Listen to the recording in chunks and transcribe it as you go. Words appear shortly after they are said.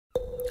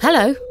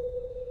Hello.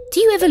 Do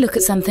you ever look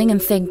at something and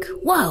think,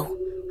 whoa,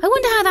 I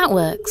wonder how that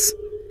works?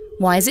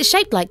 Why is it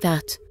shaped like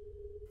that?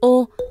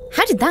 Or,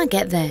 how did that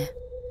get there?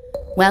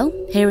 Well,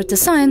 here at The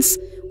Science,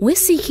 we're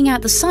seeking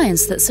out the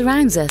science that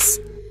surrounds us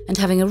and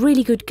having a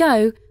really good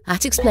go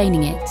at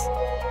explaining it.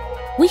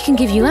 We can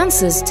give you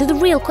answers to the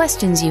real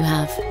questions you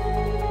have.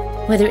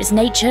 Whether it's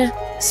nature,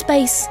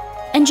 space,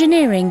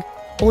 engineering,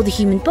 or the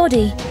human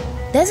body,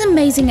 there's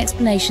amazing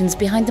explanations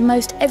behind the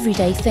most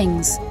everyday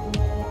things.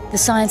 The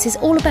Science is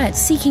all about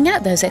seeking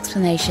out those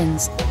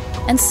explanations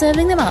and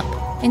serving them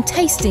up in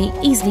tasty,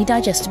 easily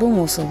digestible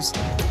morsels.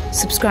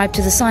 Subscribe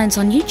to The Science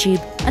on YouTube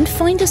and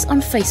find us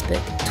on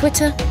Facebook,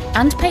 Twitter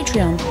and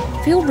Patreon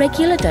for your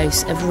regular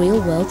dose of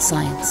real-world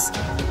science.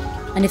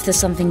 And if there's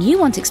something you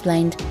want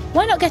explained,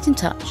 why not get in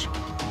touch?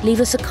 Leave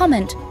us a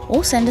comment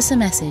or send us a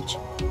message.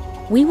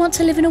 We want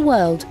to live in a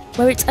world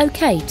where it's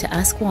okay to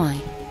ask why.